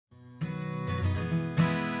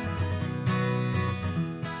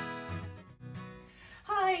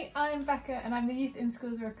I'm Becca and I'm the Youth in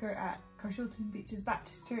Schools worker at Carshalton Beeches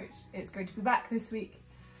Baptist Church. It's great to be back this week.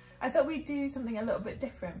 I thought we'd do something a little bit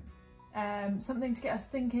different, something to get us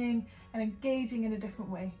thinking and engaging in a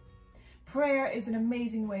different way. Prayer is an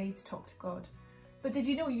amazing way to talk to God. But did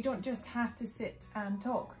you know you don't just have to sit and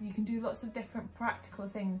talk? You can do lots of different practical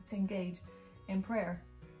things to engage in prayer.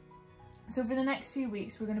 So for the next few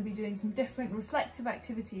weeks, we're going to be doing some different reflective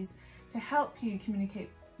activities to help you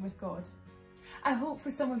communicate with God. I hope for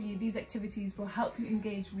some of you, these activities will help you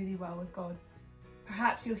engage really well with God.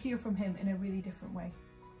 Perhaps you'll hear from him in a really different way.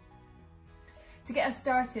 To get us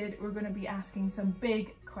started, we're going to be asking some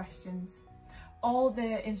big questions. All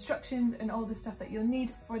the instructions and all the stuff that you'll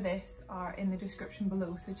need for this are in the description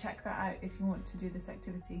below, so check that out if you want to do this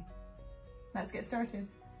activity. Let's get started.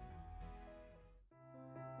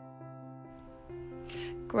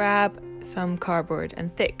 Grab some cardboard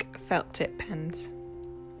and thick felt tip pens.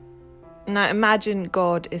 Now imagine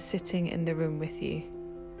God is sitting in the room with you.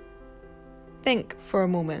 Think for a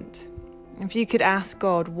moment. If you could ask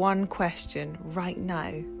God one question right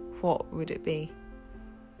now, what would it be?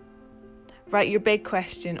 Write your big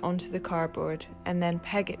question onto the cardboard and then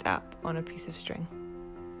peg it up on a piece of string.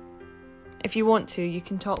 If you want to, you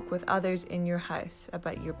can talk with others in your house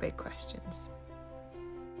about your big questions.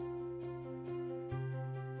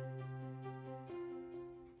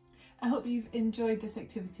 I hope you've enjoyed this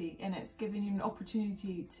activity and it's given you an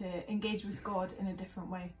opportunity to engage with God in a different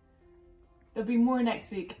way. There'll be more next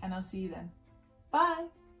week and I'll see you then. Bye!